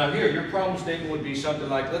 So now here, your problem statement would be something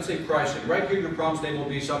like, let's say pricing. Right here, your problem statement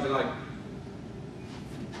would be something like,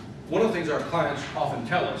 one of the things our clients often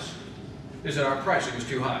tell us is that our pricing is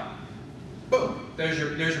too high. Boom, there's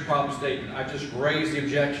your problem statement. I just raised the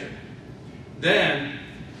objection. Then,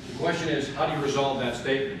 the question is, how do you resolve that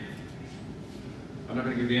statement? I'm not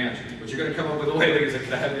going to give the answer, but you're going to come up with a way that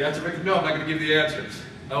can I have the answer? No, I'm not going to give the answer.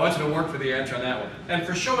 I want you to work for the answer on that one. And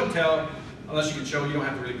for show and tell, unless you can show, you don't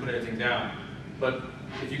have to really put anything down. But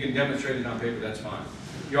if you can demonstrate it on paper, that's fine.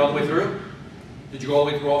 You're all the way through? Did you go all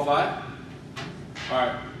the way through all 5? All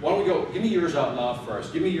right, why don't we go, give me yours out loud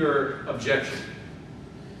first. Give me your objection.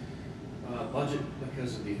 Budget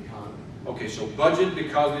because of the economy. Okay, so budget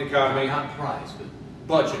because of the economy. Not price, but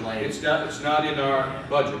Budget, Land. it's not in our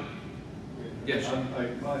budget. Yes.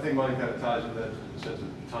 I think mine kind of ties with that sense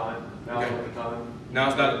of time. Now's Okay. not the time.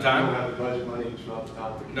 Now's not the We don't time? have the budget money, it's not the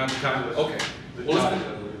time. Not the time? So Okay. the Well, ties, I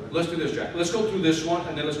believe, right? let's do this, Jack. Let's go through this one,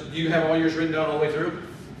 and then do you have all yours written down all the way through?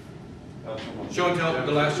 Show and tell,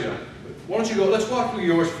 the last year. Why don't you go, let's walk through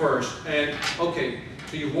yours first. And, okay,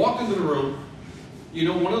 so you walked into the room. You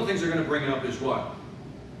know, one of the things they're going to bring up is what?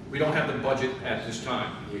 We don't have the budget at this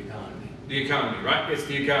time. The economy. The economy, right? It's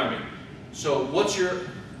the economy. So what's your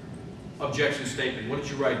objection statement? What did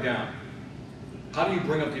you write down? How do you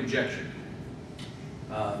bring up the objection?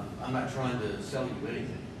 I'm not trying to sell you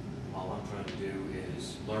anything. All I'm trying to do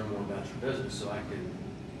is learn more about your business so I can...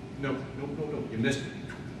 No, you missed it.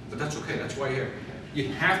 But that's okay, that's why you're here. You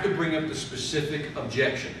have to bring up the specific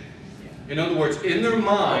objection. In other words, in their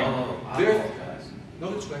mind, I they're... apologize.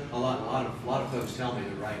 No, that's fine. A lot of folks tell me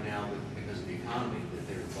that right now, that because of the economy, that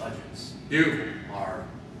their budgets Beautiful. are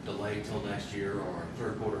delayed till next year or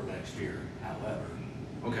third quarter of next year. However,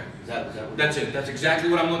 Okay. is that what? That's it. That's exactly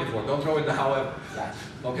what I'm looking for. Don't throw in the however. Gotcha.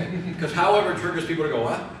 Okay. Because however triggers people to go,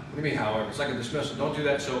 what? What do you mean however? It's like a dismissal. Don't do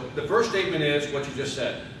that. So the first statement is what you just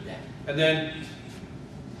said. Yeah. And then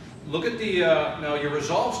look at the, now your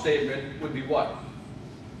resolve statement would be what?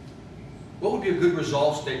 What would be a good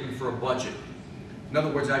resolve statement for a budget? In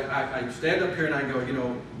other words, I stand up here and I go, you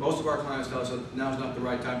know, most of our clients tell us that now's not the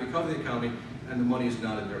right time because of the economy and the money is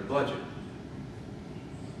not in their budget.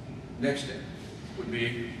 Next thing would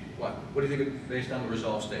be what? What do you think based on the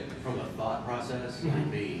resolve statement? From a thought process,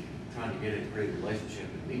 I'd be trying to get in a great relationship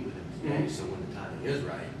and meet with them today, so when the timing is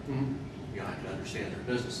right, you know, I can understand their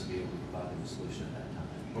business and be able to provide them a solution at that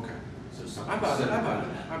time. Okay. So I something buy that, simple I buy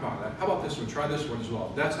like that, I buy that. How about this one? Try this one as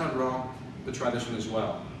well. That's not wrong, but try this one as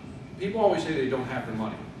well. People always say they don't have the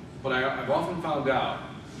money, but I've often found out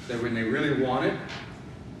that when they really want it,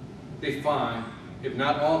 they find, if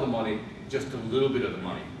not all the money, just a little bit of the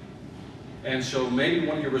money. And so maybe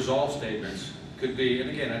one of your resolve statements could be, and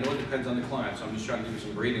again, I know it depends on the client, so I'm just trying to give you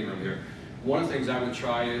some breathing room here. One of the things I would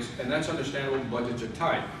try is, and that's understandable, budgets are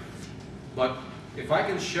tight, but if I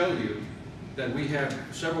can show you that we have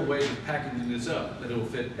several ways of packaging this up that it will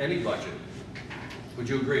fit any budget, would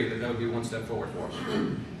you agree that that would be one step forward for us?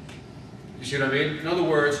 You see what I mean? In other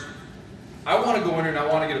words, I want to go in here and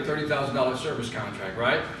I want to get a $30,000 service contract,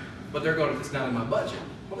 right? But they're going, it's not in my budget.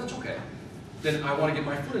 Well, that's okay. Then I want to get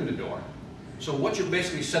my foot in the door. So what you're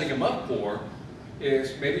basically setting them up for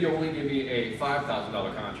is maybe you'll only give me a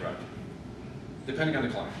 $5,000 contract, depending on the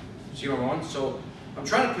client. See what I'm on? So I'm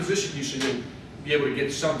trying to position you so you'll be able to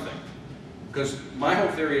get something. Because my whole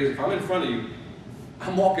theory is if I'm in front of you,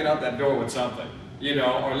 I'm walking out that door with something, you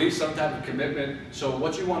know, or at least some type of commitment. So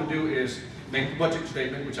what you want to do is make the budget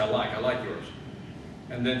statement, which I like yours,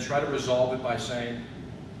 and then try to resolve it by saying,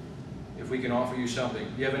 if we can offer you something.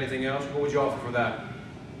 Do you have anything else? What would you offer for that?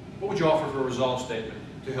 What would you offer for a resolve statement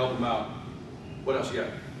to help them out? What else you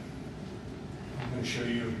got? I'm going to show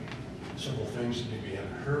you several things that maybe you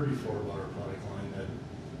haven't heard before about our product line that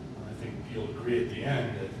I think you'll agree at the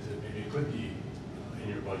end that maybe it could be in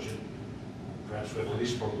your budget, perhaps with a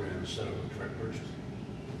lease program instead of a direct purchase.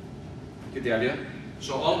 Get the idea?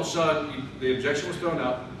 So all of a sudden, the objection was thrown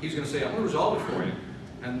out. He's going to say, I'm going to resolve it for you.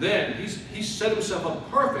 And then he's set himself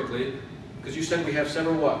up perfectly because you said we have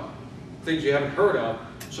several what? Things you haven't heard of.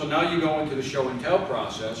 So now you go into the show and tell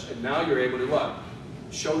process, and now you're able to what?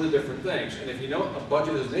 Show the different things. And if you know a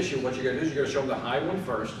budget is an issue, what you're going to do is you're going to show them the high one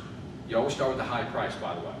first. You always start with the high price,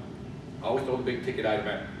 by the way. Always throw the big ticket item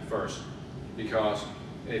at first, because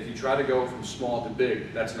if you try to go from small to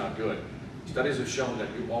big, that's not good. Studies have shown that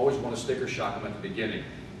you always want to sticker shock them at the beginning.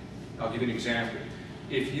 I'll give you an example.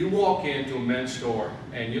 If you walk into a men's store,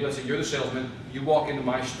 and let's say you're the salesman, you walk into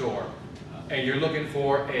my store, and you're looking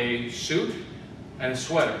for a suit and a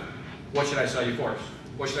sweater, what should I sell you first?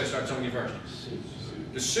 What should I start selling you first?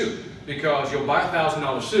 The suit, because you'll buy a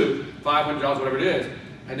 $1,000 suit, $500, whatever it is,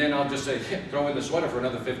 and then I'll just say, throw in the sweater for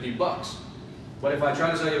another 50 bucks. But if I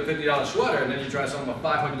try to sell you a $50 sweater and then you try to sell them a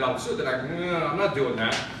 $500 suit, then I'm not doing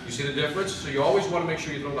that. You see the difference? So you always want to make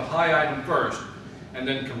sure you throw the high item first and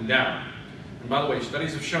then come down. And by the way,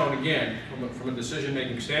 studies have shown, again, from a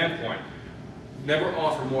decision-making standpoint, never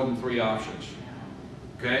offer more than 3 options.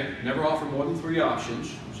 Okay? Never offer more than 3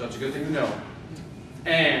 options, so that's a good thing to know.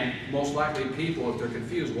 And most likely people, if they're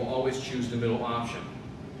confused, will always choose the middle option.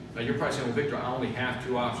 Now you're probably saying, well, Victor, I only have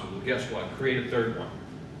 2 options. Well, guess what? Create a third one.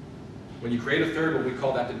 When you create a third one, we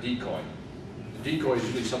call that the decoy. The decoy is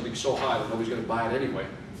usually something so high that nobody's going to buy it anyway,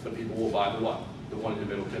 but people will buy the what? The one in the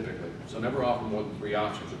middle typically. So never offer more than 3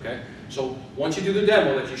 options, okay? So once you do the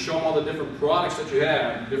demo, that you show them all the different products that you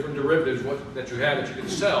have, different derivatives that you have that you can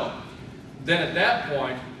sell, then at that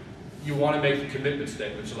point, you want to make the commitment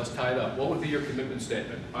statement. So let's tie it up. What would be your commitment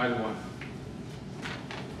statement? Either one.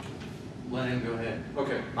 Let him go ahead.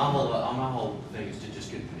 Okay. My whole thing is to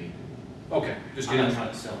just get the meeting. Okay. Just I'm get not in. trying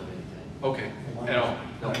to sell him anything. Okay. Well, At all.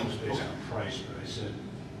 that was based on price, but I said,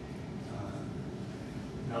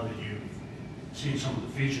 now that you've seen some of the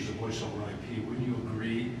features of voice over IP, wouldn't you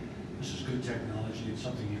agree this is good technology and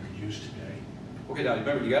something you could use today? Okay, now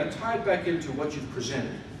remember, you got to tie it back into what you've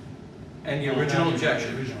presented and the Well, original not the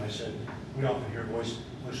objection. original, I said, we often hear voice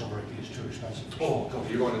over IP is too expensive. Oh,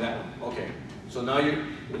 you're going to that one. Okay. So now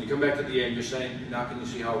when you come back to the end, you're saying, now can you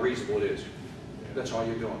see how reasonable it is? That's all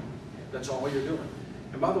you're doing. That's all you're doing.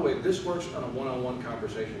 And by the way, this works on a one-on-one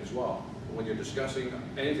conversation as well. When you're discussing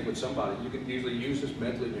anything with somebody, you can usually use this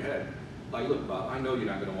mentally in your head. Like, look, Bob, I know you're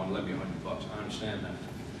not going to want to lend me $100. I understand that.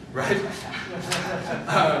 Right?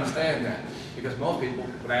 I understand that. Because most people,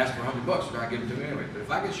 when I ask for $100, they're not giving it to me anyway. But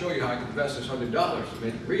if I can show you how I can invest this $100 and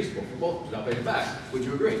make it reasonable for both of us, and I'll pay it back, would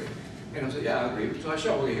you agree? And I'll say, yeah, I agree. So I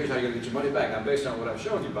show, okay, here's how you're going to get your money back. Now, based on what I've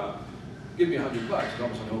shown you, Bob, give me $100. It's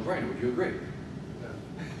almost a no-brainer. Would you agree?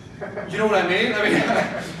 You know what I mean? I mean,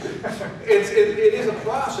 it is a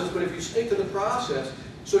process, but if you stick to the process,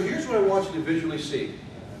 so here's what I want you to visually see.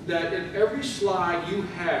 That in every slide you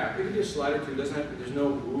have, it can be a slide or two, doesn't have to, there's no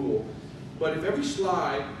rule, but if every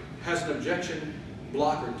slide has an objection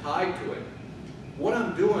blocker tied to it, what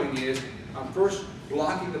I'm doing is I'm first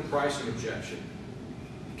blocking the pricing objection,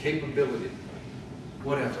 capability,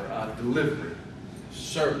 whatever, delivery,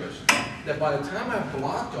 service, that by the time I've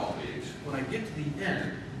blocked all these, when I get to the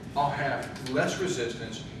end, I'll have less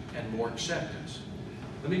resistance and more acceptance.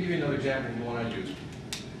 Let me give you another example of the one I use.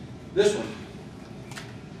 This one.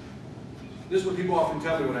 This is what people often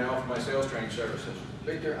tell me when I offer my sales training services.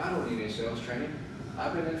 Victor, I don't need any sales training.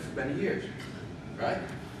 I've been in it for many years, right?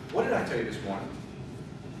 What did I tell you this morning?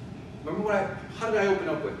 Remember how did I open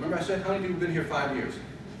up with? Remember I said, how many people have been here 5 years,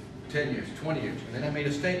 10 years, 20 years? And then I made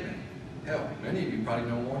a statement. Hell, many of you probably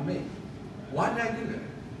know more than me. Why did I do that?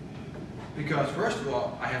 Because first of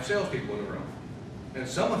all, I have salespeople in the room. And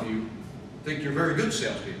some of you think you're very good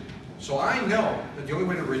salespeople. So I know that the only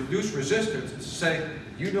way to reduce resistance is to say,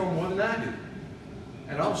 you know more than I do.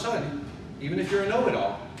 And all of a sudden, even if you're a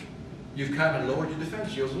know-it-all, you've kind of lowered your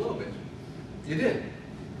defense shields a little bit. You did.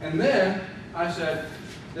 And then I said,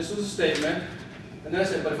 this was a statement, and then I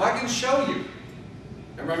said, but if I can show you,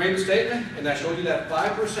 remember I made the statement, and I showed you that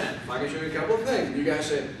 5%, if I can show you a couple of things, and you guys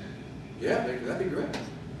said, yeah, that'd be great.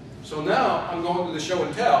 So now I'm going to the show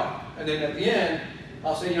and tell, and then at the end,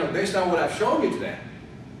 I'll say, based on what I've shown you today,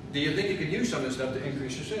 do you think you can use some of this stuff to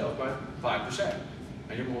increase your sales by 5%?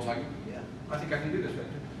 And you're almost like, yeah, I think I can do this,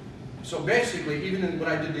 Victor. So basically, even in what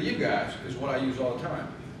I did to you guys is what I use all the time.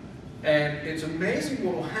 And it's amazing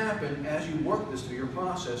what will happen as you work this through your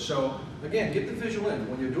process. So again, get the visual in.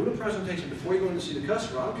 When you're doing a presentation, before you go in to see the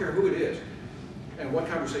customer, I don't care who it is and what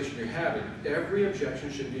conversation you're having, every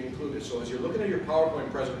objection should be included. So as you're looking at your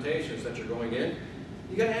PowerPoint presentations that you're going in,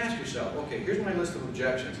 you got to ask yourself, okay, here's my list of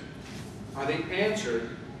objections. Are they answered?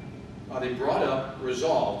 Are they brought up,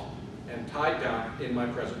 resolved, and tied down in my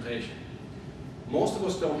presentation? Most of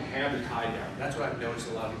us don't have the tie down. That's what I've noticed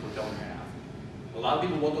a lot of people don't have. A lot of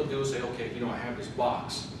people, what they'll do is say, okay, I have this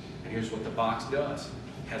box, and here's what the box does.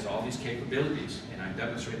 It has all these capabilities, and I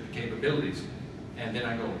demonstrate the capabilities, and then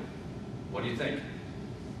I go, what do you think?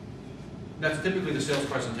 That's typically the sales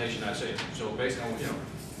presentation I say. So based on,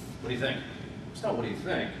 what do you think? It's not what do you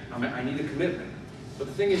think. I need a commitment. But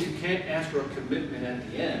the thing is, you can't ask for a commitment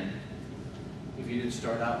at the end if you didn't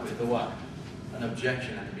start out with the what? An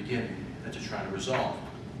objection at the beginning that you're trying to resolve.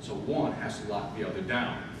 So one has to lock the other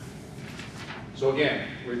down. So again,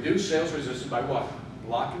 reduce sales resistance by what?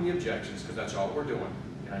 Blocking the objections, because that's all we're doing.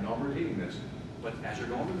 And I know I'm repeating this, but as you're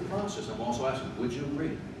going through the process, I'm also asking, would you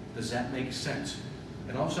agree? Does that make sense?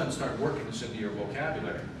 And all of a sudden start working this into your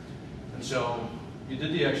vocabulary. And so you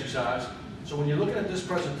did the exercise. So when you're looking at this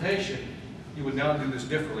presentation, you would now do this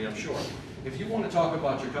differently, I'm sure. If you want to talk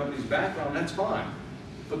about your company's background, that's fine.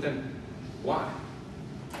 But then, why?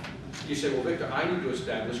 You say, well, Victor, I need to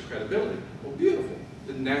establish credibility. Well, beautiful.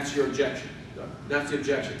 Then that's your objection. That's the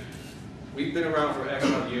objection. We've been around for X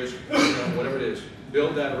amount of years, whatever it is.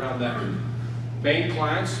 Build that around that. Main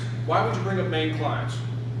clients. Why would you bring up main clients?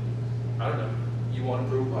 I don't know. You want to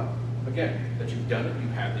prove what? Again, that you've done it, you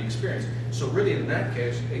have the experience. So really, in that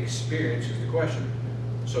case, experience is the question.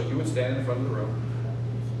 So you would stand in the front of the room.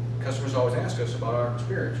 Customers always ask us about our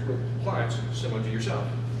experience with clients, similar to yourself.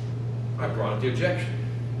 I brought up the objection.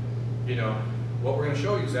 What we're going to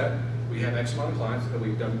show you is that we have X amount of clients that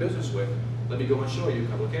we've done business with. Let me go and show you a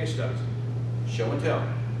couple of case studies. Show and tell.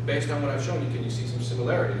 Based on what I've shown you, can you see some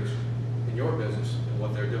similarities in your business and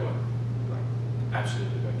what they're doing?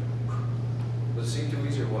 Absolutely, Victor. Does it seem too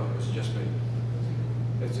easy or what? Or is it just me?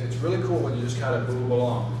 It's really cool when you just kind of move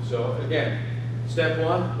along. So again, step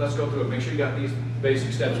one, let's go through it. Make sure you got these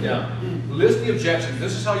basic steps down. List the objections.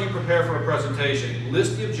 This is how you prepare for a presentation.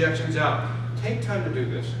 List the objections out. take time to do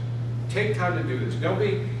this. Take time to do this. Don't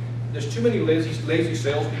be, there's too many lazy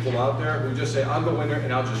salespeople out there who just say, I'll go in there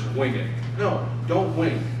and I'll just wing it. No, don't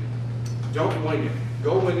wing. Don't wing it.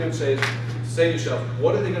 Go in there and say to yourself,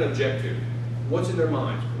 what are they going to object to? What's in their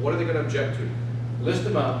minds? What are they going to object to? List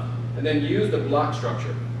them up, and then use the block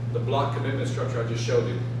structure, the block commitment structure I just showed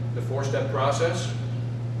you, the 4-step process.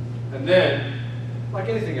 And then, like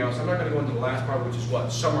anything else, I'm not going to go into the last part, which is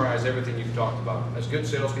what? Summarize everything you've talked about. As good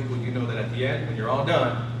salespeople, you know that at the end, when you're all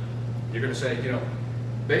done, you're going to say, you know,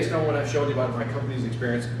 based on what I've shown you about my company's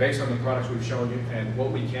experience, based on the products we've shown you, and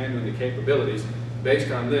what we can do and the capabilities,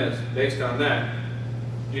 based on this, based on that,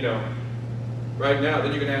 you know, right now,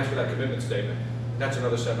 then you're going to ask for that commitment statement. That's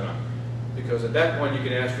another seminar. Because at that point, you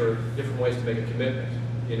can ask for different ways to make a commitment.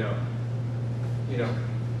 You know,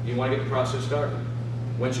 you want to get the process started.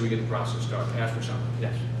 When should we get the process started? Ask for something.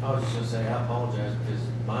 Yes. I was just gonna say, I apologize, because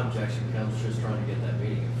my objection comes just trying to get that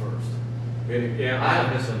meeting at first. Yeah.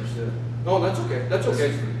 I misunderstood. Oh, that's okay. That's okay.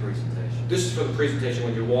 This is for the presentation. This is for the presentation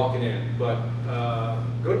when you're walking in. But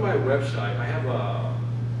go to my website. I have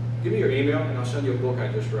give me your email, and I'll send you a book I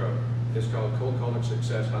just wrote. It's called Cold Calling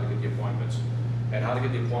Success: How to Get the Appointments. And how to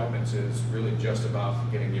get the appointments is really just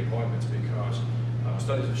about getting the appointments, because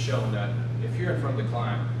studies have shown that if you're in front of the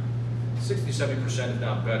client, 60–70%, if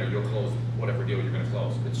not better, you'll close whatever deal you're going to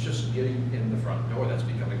close. It's just getting in the front door that's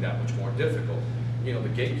becoming that much more difficult. You know, the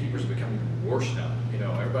gatekeepers are becoming worse now. You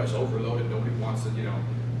know, everybody's overloaded. Nobody wants to, you know,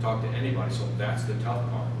 talk to anybody. So that's the tough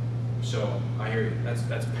part. So I hear you.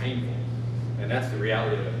 That's painful, and that's the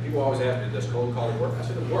reality of it. People always ask me, does cold calling work? I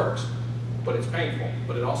said it works, but it's painful.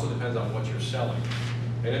 But it also depends on what you're selling.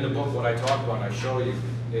 And in the book, what I talk about and I show you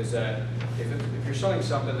is that if you're selling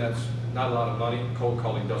something that's not a lot of money, cold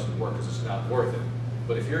calling doesn't work because it's not worth it.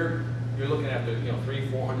 But if you're looking at the, you know,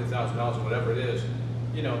 $300,000–400,000 or whatever it is,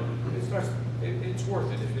 you know, it's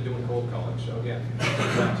worth it if you're doing cold calling. So again,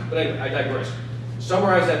 but anyway, I digress.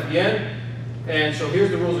 Summarize at the end, and so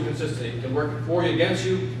here's the rules of consistency. It can work for you, against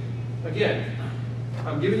you. Again,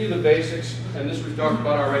 I'm giving you the basics, and this we've talked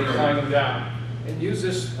about already, tying them down. And use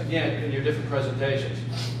this again in your different presentations.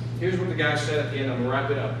 Here's what the guy said at the end. I'm gonna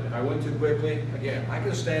wrap it up. If I went too quickly, again, I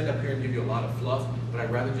can stand up here and give you a lot of fluff, but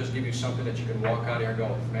I'd rather just give you something that you can walk out here and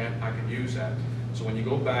go, man, I can use that. So when you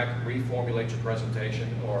go back, reformulate your presentation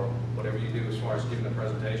or whatever you do as far as giving the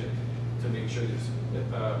presentation to make sure it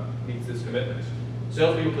meets this commitment.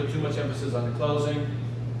 Salespeople put too much emphasis on the closing.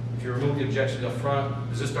 If you remove the objections up front,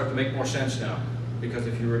 does this start to make more sense now? Because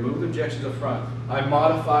if you remove the objections up front, I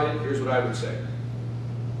modified it. Here's what I would say.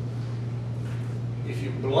 If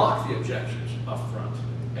you block the objections up front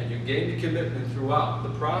and you gain the commitment throughout the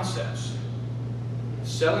process,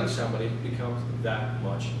 selling somebody becomes that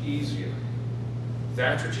much easier.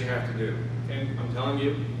 That's what you have to do. And I'm telling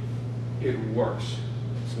you, it works.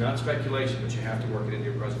 It's not speculation, but you have to work it into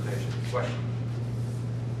your presentation. Question?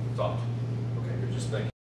 Thought? Okay, you're just thinking.